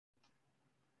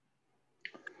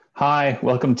Hi,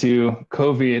 welcome to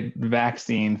COVID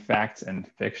vaccine facts and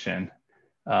fiction.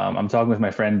 I'm talking with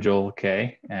my friend Joel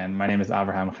Kaye, and my name is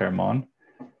Abraham Germon.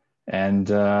 And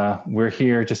we're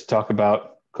here just to talk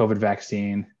about COVID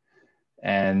vaccine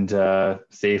and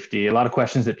safety. A lot of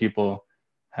questions that people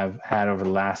have had over the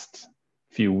last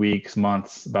few weeks,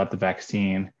 months about the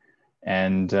vaccine.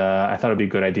 And I thought it'd be a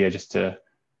good idea just to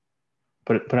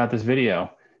put out this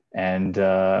video and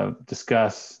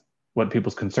discuss what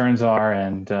people's concerns are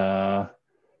and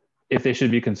if they should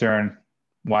be concerned,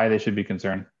 why they should be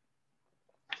concerned.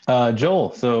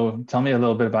 Joel, so tell me a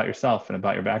little bit about yourself and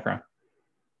about your background.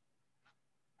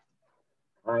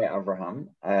 Hi, Avraham.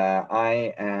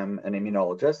 I am an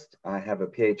immunologist. I have a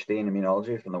PhD in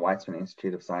immunology from the Weizmann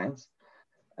Institute of Science.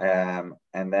 And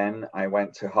then I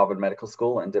went to Harvard Medical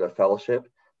School and did a fellowship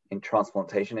in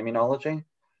transplantation immunology.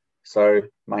 So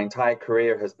my entire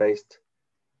career has based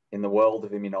in the world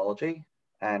of immunology.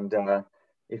 And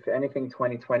if anything,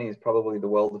 2020 is probably the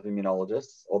world of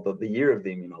immunologists, or the year of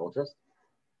the immunologist.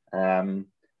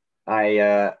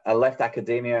 I left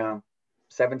academia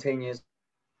 17 years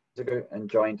ago and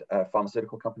joined a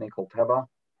pharmaceutical company called Teva,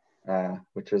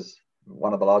 which is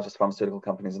one of the largest pharmaceutical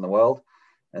companies in the world.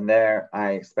 And there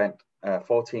I spent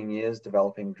 14 years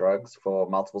developing drugs for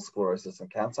multiple sclerosis and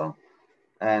cancer.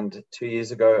 And 2 years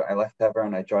ago, I left Teva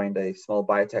and I joined a small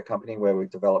biotech company where we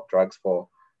develop drugs for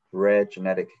rare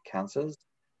genetic cancers.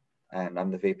 And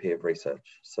I'm the VP of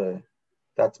research. So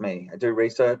that's me. I do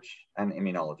research and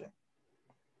immunology.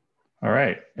 All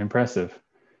right, impressive.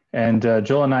 And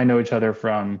Joel and I know each other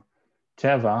from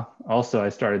Teva. Also, I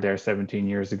started there 17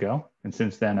 years ago. And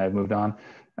since then, I've moved on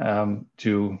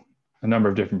to a number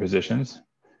of different positions.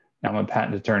 Now I'm a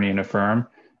patent attorney in a firm.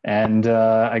 And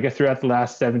I guess throughout the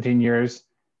last 17 years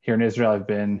here in Israel, I've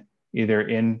been either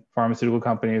in pharmaceutical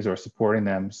companies or supporting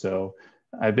them. So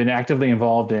I've been actively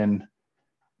involved in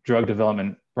drug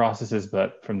development processes,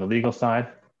 but from the legal side,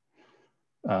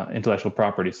 intellectual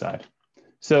property side.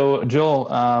 So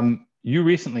Joel, you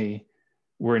recently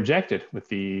were injected with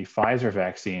the Pfizer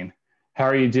vaccine. How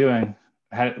are you doing?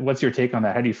 What's your take on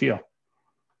that? How do you feel?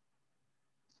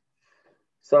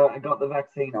 So I got the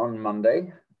vaccine on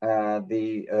Monday.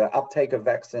 The uptake of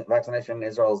vaccination in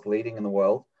Israel is leading in the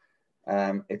world.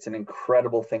 It's an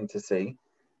incredible thing to see.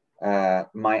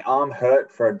 My arm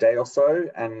hurt for a day or so,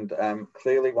 and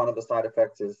clearly one of the side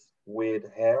effects is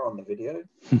weird hair on the video.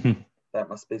 That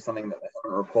must be something that they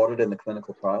haven't reported in the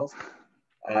clinical trials.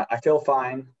 I feel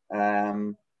fine.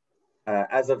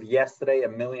 As of yesterday,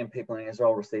 1 million people in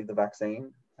Israel received the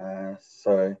vaccine.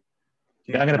 So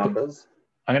huge numbers.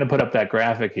 I'm going to put up that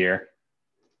graphic here.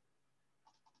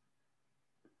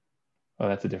 Oh,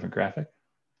 that's a different graphic.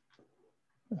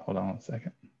 Hold on 1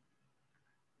 second.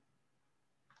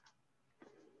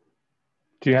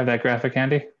 Do you have that graphic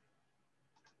handy?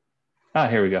 Ah,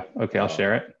 here we go. Okay, I'll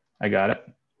share it. I got it.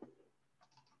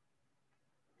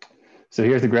 So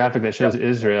here's the graphic that shows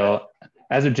Israel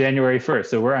as of January 1st.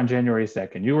 So we're on January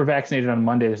 2nd. You were vaccinated on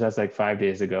Monday, so that's like 5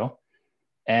 days ago.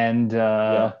 And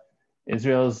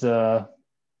Israel's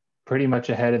pretty much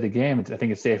ahead of the game. I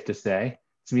think it's safe to say.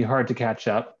 It's going to be hard to catch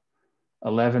up.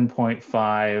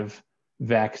 11.5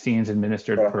 vaccines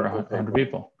administered per 100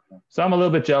 people. So I'm a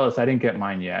little bit jealous. I didn't get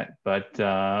mine yet, but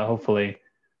hopefully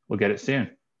we'll get it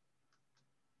soon.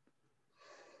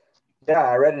 Yeah,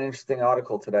 I read an interesting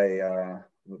article today.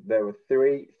 There were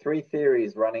three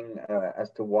theories running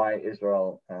as to why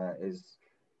Israel is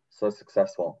so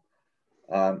successful.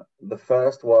 The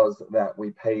first was that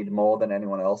we paid more than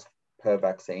anyone else per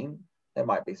vaccine. There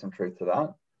might be some truth to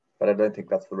that, but I don't think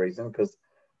that's the reason, because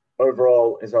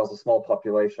overall, Israel's a small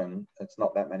population. It's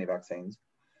not that many vaccines.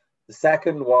 The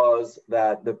second was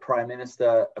that the prime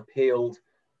minister appealed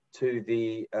to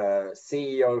the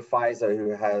CEO of Pfizer,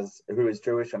 who is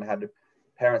Jewish and had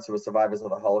parents who were survivors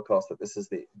of the Holocaust, that this is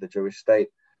the Jewish state.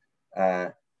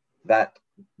 That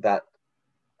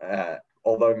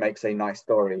although makes a nice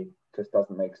story, just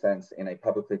doesn't make sense in a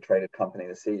publicly traded company.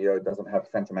 The CEO doesn't have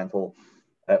sentimental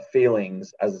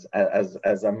feelings as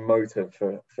a motive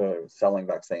for selling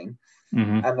vaccine.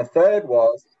 Mm-hmm. And the third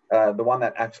was the one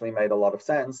that actually made a lot of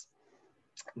sense,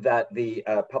 that the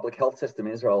public health system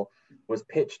in Israel was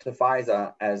pitched to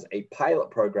Pfizer as a pilot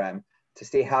program to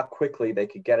see how quickly they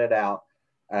could get it out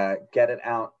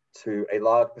to a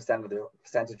large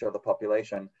percentage of the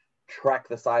population, track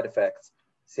the side effects,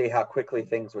 see how quickly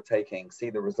things were taking, see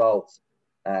the results.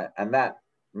 And that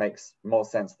makes more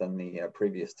sense than the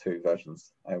previous two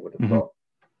versions, I would have thought.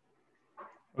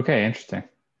 Okay, interesting.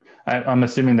 I'm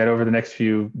assuming that over the next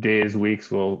few days, weeks,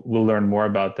 we'll learn more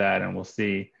about that, and we'll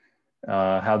see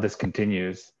how this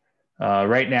continues.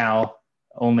 Right now,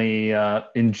 only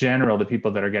in general, the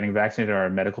people that are getting vaccinated are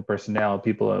medical personnel,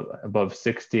 people above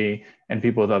 60, and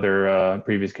people with other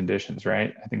previous conditions,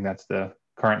 right? I think that's the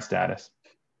current status.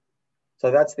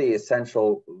 So that's the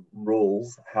essential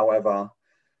rules. However,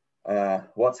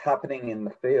 what's happening in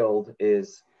the field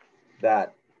is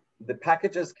that the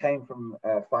packages came from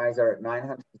Pfizer at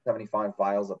 975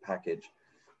 vials a package.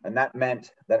 And that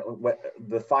meant that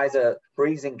the Pfizer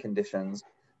freezing conditions,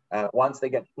 once they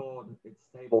get thawed, it's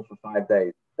stable for 5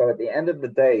 days. So at the end of the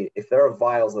day, if there are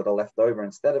vials that are left over,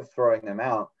 instead of throwing them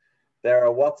out, there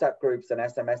are WhatsApp groups and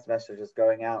SMS messages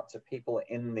going out to people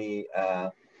in the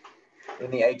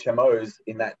HMOs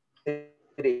in that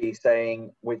city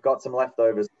saying, we've got some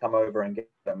leftovers, come over and get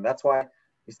them. That's why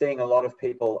you're seeing a lot of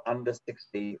people under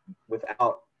 60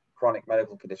 without chronic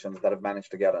medical conditions that have managed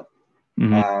to get it.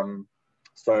 Mm-hmm.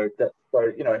 So,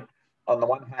 you know, on the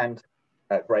one hand,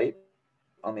 great.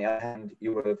 On the other hand,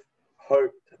 you would have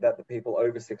hoped that the people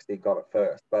over 60 got it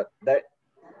first. But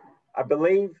I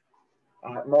believe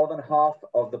more than half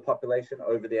of the population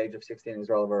over the age of 60 in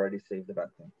Israel have already received the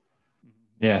vaccine.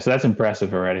 Yeah, so that's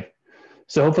impressive already.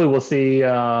 So hopefully we'll see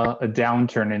a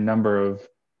downturn in number of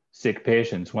sick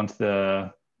patients once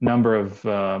the number of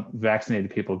vaccinated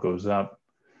people goes up.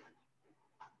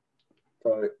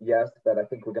 So yes, but I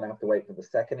think we're going to have to wait for the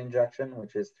second injection,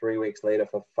 which is 3 weeks later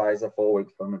for Pfizer, 4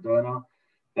 weeks for Moderna,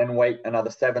 then wait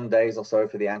another 7 days or so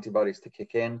for the antibodies to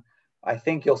kick in. I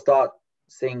think you'll start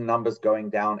seeing numbers going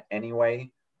down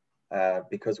anyway,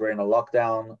 because we're in a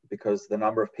lockdown, because the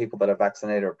number of people that are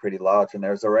vaccinated are pretty large, and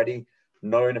there's already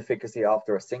known efficacy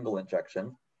after a single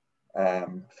injection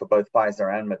for both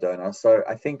Pfizer and Moderna. So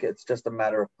I think it's just a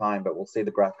matter of time, but we'll see the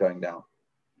graph going down.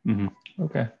 Mm-hmm.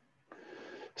 Okay.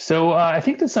 So I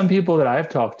think that some people that I've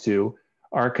talked to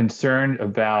are concerned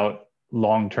about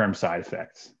long-term side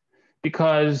effects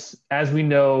because, as we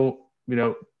know,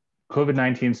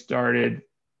 COVID-19 started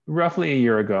roughly a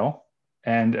year ago,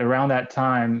 and around that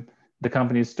time, the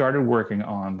companies started working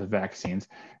on the vaccines.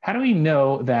 How do we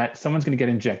know that someone's going to get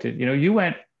injected? You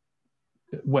went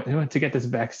to get this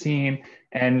vaccine,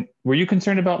 and were you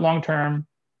concerned about long-term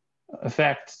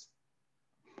effects?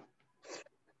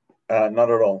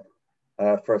 Not at all.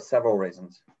 For several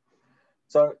reasons.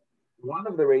 So one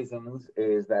of the reasons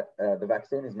is that the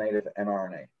vaccine is made of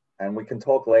mRNA, and we can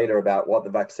talk later about what the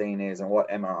vaccine is and what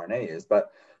mRNA is.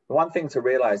 But the one thing to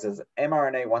realize is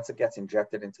mRNA, once it gets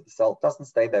injected into the cell, doesn't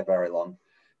stay there very long.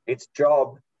 Its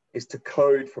job is to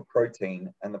code for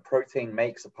protein, and the protein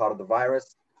makes a part of the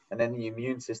virus, and then the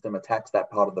immune system attacks that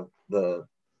part of the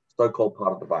so-called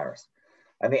part of the virus.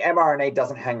 And the mRNA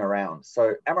doesn't hang around.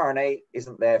 So mRNA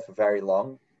isn't there for very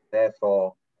long. There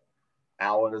for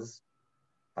hours,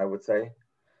 I would say.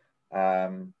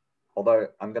 Although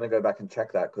I'm going to go back and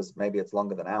check that because maybe it's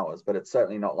longer than hours, but it's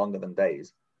certainly not longer than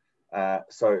days.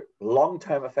 So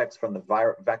long-term effects from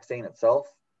the vaccine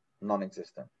itself,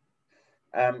 non-existent.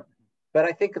 But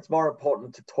I think it's more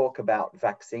important to talk about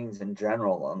vaccines in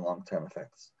general on long-term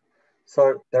effects.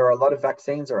 So there are a lot of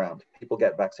vaccines around. People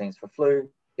get vaccines for flu,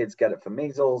 kids get it for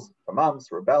measles, for mumps,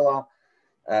 rubella,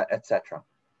 etc.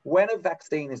 When a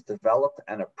vaccine is developed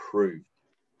and approved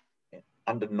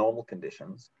under normal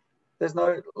conditions, there's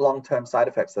no long-term side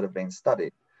effects that have been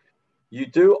studied. You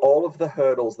do all of the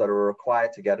hurdles that are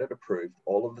required to get it approved,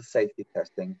 all of the safety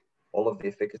testing, all of the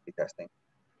efficacy testing.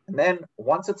 And then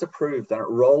once it's approved and it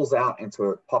rolls out into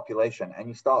a population and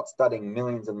you start studying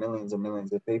millions and millions and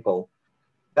millions of people,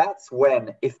 that's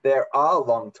when, if there are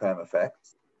long-term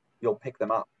effects, you'll pick them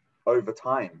up over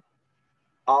time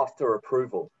after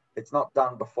approval. It's not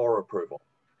done before approval.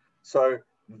 So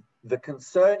the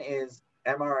concern is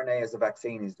mRNA as a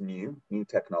vaccine is new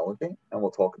technology, and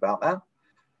we'll talk about that.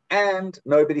 And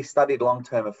nobody studied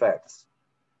long-term effects.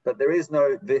 But there is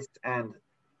no this and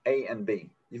A and B.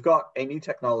 You've got a new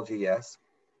technology, yes,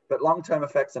 but long-term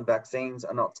effects in vaccines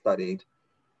are not studied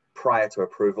prior to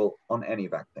approval on any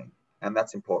vaccine. And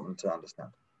that's important to understand.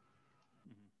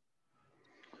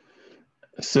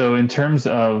 So in terms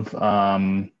of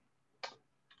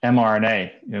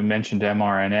mRNA, you mentioned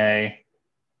mRNA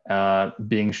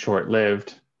being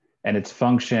short-lived and its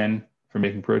function for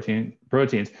making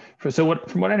proteins. From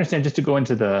what I understand, just to go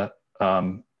into the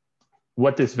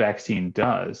what this vaccine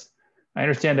does, I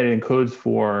understand that it encodes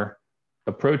for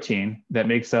a protein that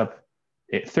makes up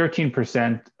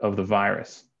 13% of the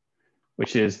virus,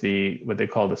 which is what they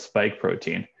call the spike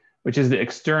protein, which is the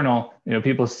external.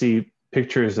 People see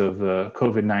pictures of the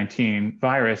COVID-19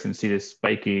 virus and see this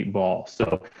spiky ball.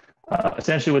 So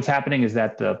essentially what's happening is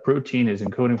that the protein is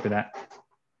encoding for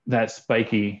that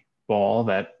spiky ball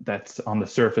that's on the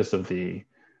surface of the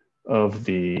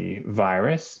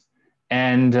virus.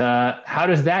 And how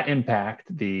does that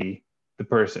impact the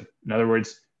person? In other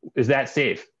words, is that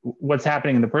safe? What's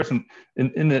happening in the person,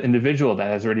 in the individual that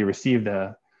has already received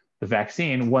the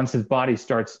vaccine once his body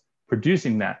starts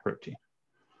producing that protein?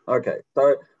 Okay,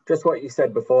 so just what you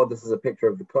said before, this is a picture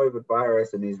of the COVID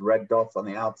virus and these red dots on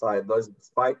the outside. Those are the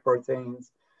spike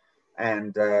proteins.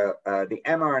 And the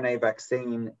mRNA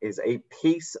vaccine is a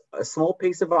small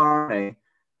piece of RNA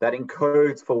that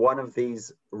encodes for one of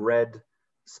these red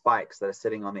spikes that are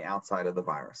sitting on the outside of the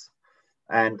virus.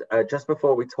 And just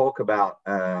before we talk about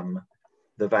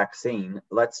the vaccine,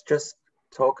 let's just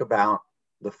talk about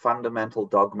the fundamental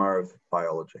dogma of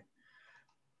biology.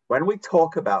 When we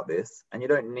talk about this, and you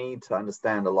don't need to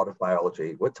understand a lot of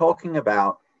biology, we're talking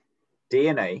about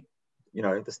DNA, you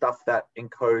know, the stuff that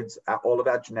encodes all of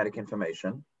our genetic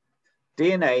information.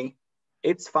 DNA,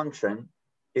 its function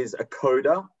is a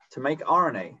coder to make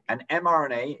RNA, and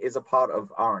mRNA is a part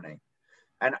of RNA.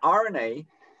 And RNA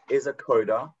is a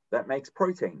coder that makes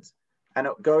proteins, and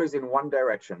it goes in one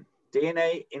direction.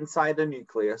 DNA inside the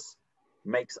nucleus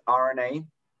makes RNA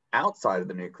outside of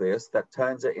the nucleus that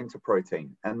turns it into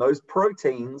protein. And those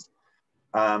proteins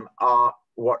are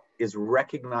what is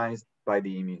recognized by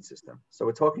the immune system. So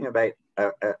we're talking about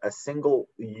a single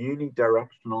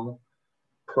unidirectional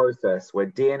process where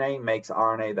DNA makes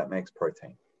RNA that makes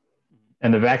protein.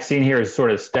 And the vaccine here is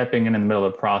sort of stepping in the middle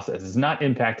of the process. It's not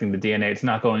impacting the DNA. It's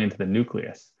not going into the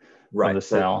nucleus of the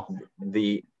cell. So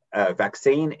the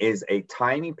vaccine is a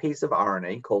tiny piece of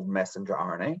RNA called messenger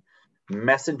RNA.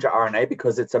 Messenger RNA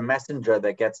because it's a messenger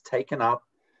that gets taken up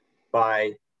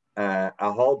by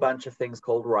a whole bunch of things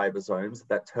called ribosomes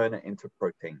that turn it into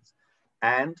proteins.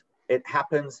 And it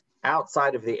happens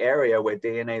outside of the area where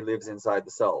DNA lives inside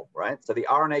the cell, right? So the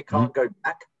RNA can't go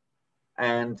back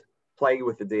and play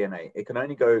with the DNA. It can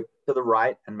only go to the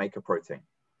right and make a protein.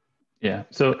 Yeah.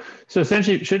 So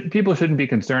essentially, people shouldn't be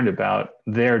concerned about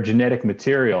their genetic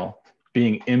material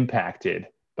being impacted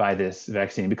by this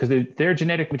vaccine because their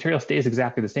genetic material stays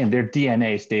exactly the same. Their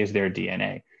DNA stays their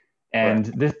DNA. And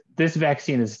this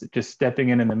vaccine is just stepping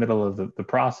in the middle of the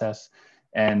process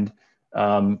and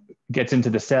gets into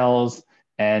the cells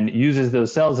and uses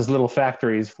those cells as little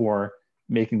factories for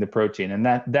making the protein. And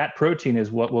that protein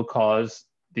is what will cause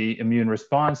the immune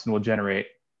response and will generate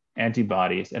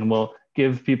antibodies and will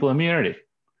give people immunity,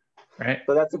 right?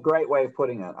 So that's a great way of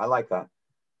putting it. I like that.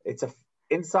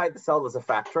 Inside the cell, there's a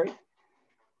factory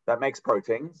that makes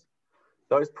proteins.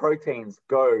 Those proteins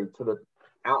go to the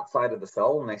outside of the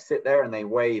cell and they sit there and they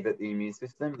wave at the immune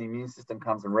system. The immune system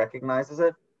comes and recognizes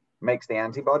it, makes the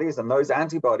antibodies, and those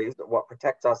antibodies are what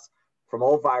protects us from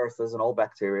all viruses and all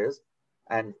bacteria.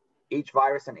 And each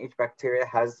virus and each bacteria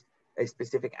has a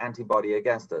specific antibody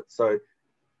against it. So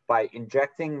by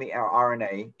injecting the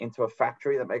RNA into a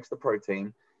factory that makes the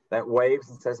protein, that waves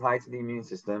and says hi to the immune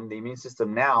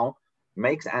system now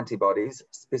makes antibodies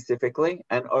specifically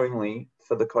and only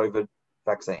for the COVID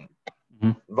vaccine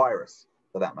virus,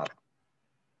 for that matter.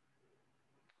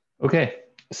 Okay.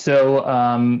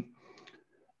 So,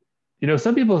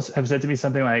 some people have said to me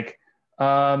something like,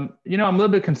 I'm a little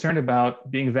bit concerned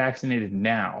about being vaccinated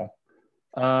now.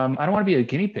 I don't want to be a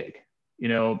guinea pig.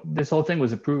 This whole thing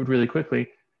was approved really quickly.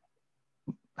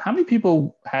 How many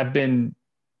people have been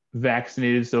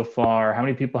vaccinated so far? How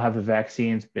many people have the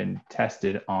vaccines been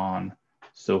tested on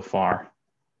so far?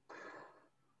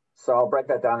 So I'll break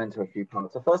that down into a few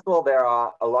parts. So first of all, there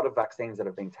are a lot of vaccines that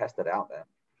have been tested out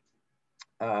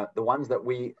there. The ones that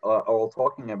we are all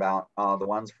talking about are the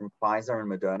ones from Pfizer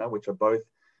and Moderna, which are both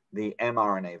the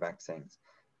mRNA vaccines.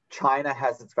 China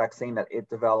has its vaccine that it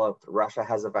developed. Russia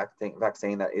has a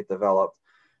vaccine that it developed.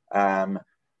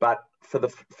 But for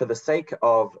the sake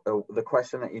of the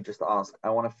question that you just asked, I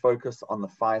want to focus on the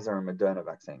Pfizer and Moderna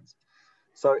vaccines.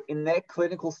 So in their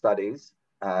clinical studies,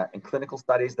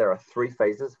 there are 3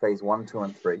 phases, phase 1, 2,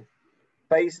 and 3.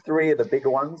 Phase 3 are the bigger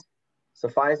ones. So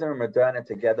Pfizer and Moderna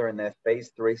together in their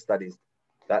phase 3 studies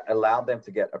that allowed them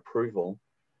to get approval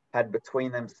had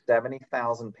between them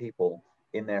 70,000 people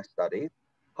in their studies.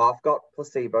 Half got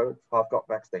placebo, half got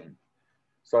vaccine.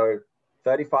 So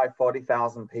 35,000,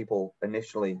 40,000 people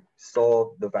initially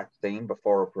saw the vaccine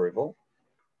before approval.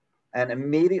 And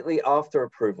immediately after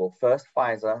approval, first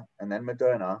Pfizer and then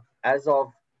Moderna, as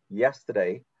of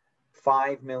yesterday,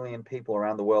 5 million people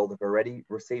around the world have already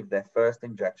received their first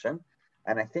injection.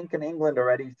 And I think in England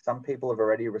already, some people have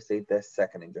already received their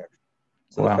second injection.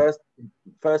 So wow. The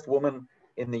first woman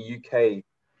in the UK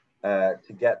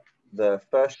to get the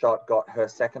first shot got her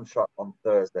second shot on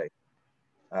Thursday.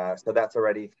 So that's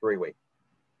already 3 weeks.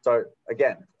 So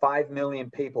again, 5 million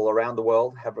people around the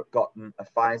world have gotten a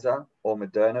Pfizer or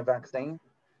Moderna vaccine,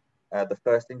 the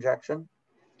first injection.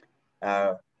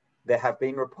 There have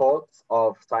been reports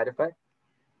of side effects.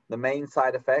 The main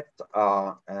side effects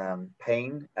are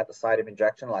pain at the site of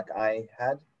injection, like I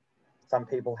had. Some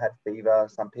people had fever.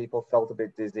 Some people felt a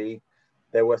bit dizzy.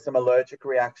 There were some allergic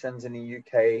reactions in the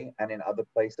UK and in other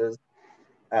places.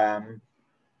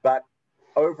 But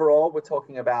overall, we're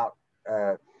talking about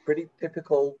pretty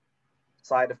typical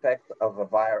side effects of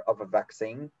a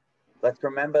vaccine. Let's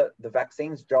remember the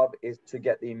vaccine's job is to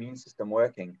get the immune system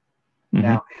working. Mm-hmm.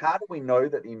 Now, how do we know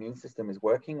that the immune system is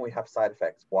working? We have side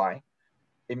effects. Why?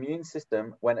 Immune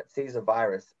system, when it sees a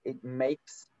virus, it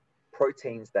makes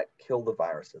proteins that kill the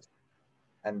viruses.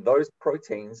 And those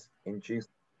proteins induce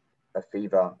a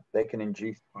fever. They can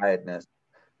induce tiredness.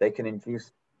 They can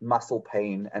induce muscle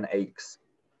pain and aches.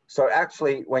 So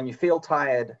actually, when you feel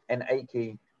tired and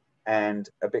achy and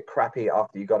a bit crappy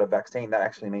after you got a vaccine, that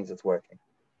actually means it's working.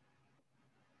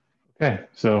 Okay,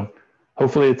 so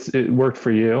hopefully it worked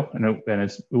for you, and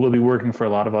it will be working for a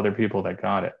lot of other people that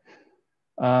got it.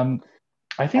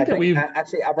 I think we've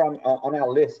actually, Abraham, on our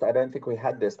list, I don't think we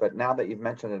had this, but now that you've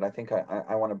mentioned it, I think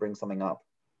I want to bring something up.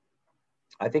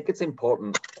 I think it's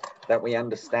important that we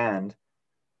understand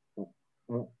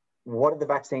what do the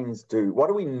vaccines do? What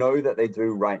do we know that they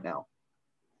do right now?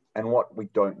 And what we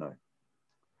don't know.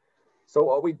 So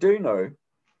what we do know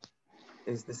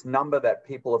is this number that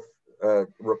people have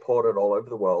reported all over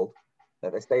the world,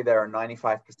 that they say they are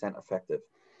 95% effective.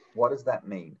 What does that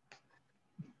mean?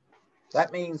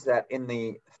 That means that in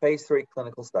the phase 3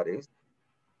 clinical studies,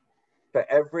 for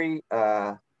every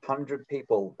 100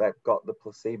 people that got the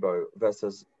placebo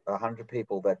versus 100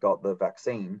 people that got the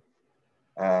vaccine,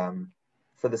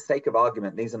 for the sake of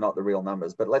argument, these are not the real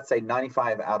numbers, but let's say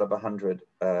 95 out of 100,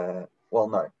 well,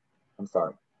 no, I'm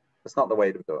sorry. That's not the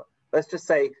way to do it. Let's just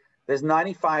say there's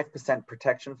 95%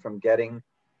 protection from getting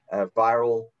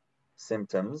viral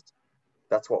symptoms.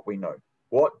 That's what we know.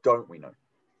 What don't we know?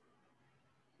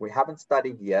 We haven't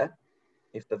studied yet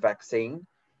if the vaccine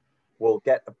will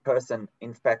get a person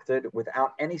infected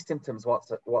without any symptoms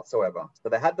whatsoever. So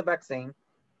they had the vaccine,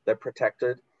 they're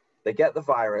protected, they get the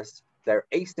virus, they're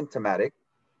asymptomatic,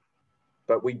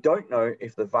 but we don't know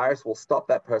if the virus will stop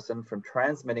that person from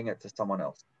transmitting it to someone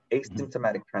else.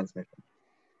 Asymptomatic transmission.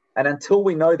 And until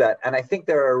we know that, and I think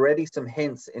there are already some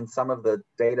hints in some of the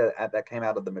data that came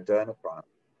out of the Moderna trial,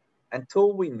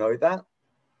 until we know that,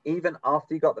 even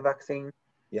after you got the vaccine,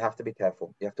 you have to be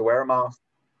careful. You have to wear a mask.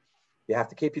 You have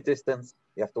to keep your distance.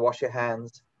 You have to wash your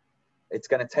hands. It's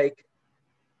going to take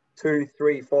 2,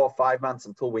 3, 4, 5 months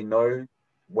until we know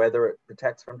whether it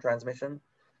protects from transmission.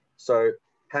 So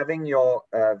having your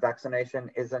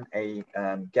vaccination isn't a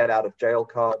get out of jail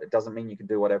card. It doesn't mean you can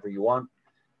do whatever you want.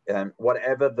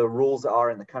 Whatever the rules are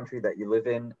in the country that you live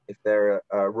in, if there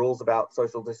are rules about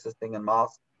social distancing and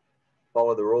masks,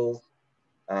 follow the rules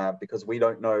because we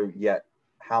don't know yet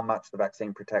how much the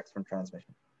vaccine protects from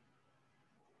transmission.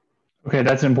 Okay,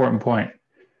 that's an important point.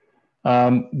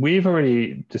 We've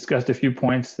already discussed a few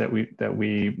points that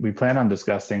we plan on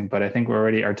discussing, but I think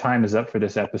our time is up for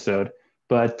this episode.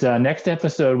 But next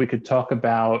episode, we could talk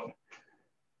about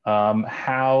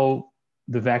how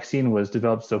the vaccine was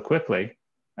developed so quickly,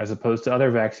 as opposed to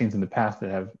other vaccines in the past that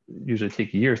have usually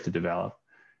take years to develop.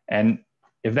 And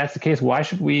if that's the case, why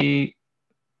should we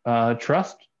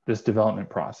trust this development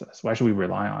process? Why should we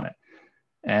rely on it?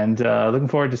 And looking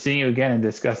forward to seeing you again and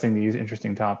discussing these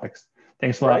interesting topics.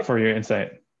 Thanks a lot for your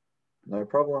insight. No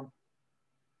problem.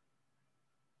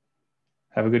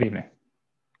 Have a good evening.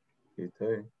 You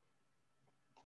too.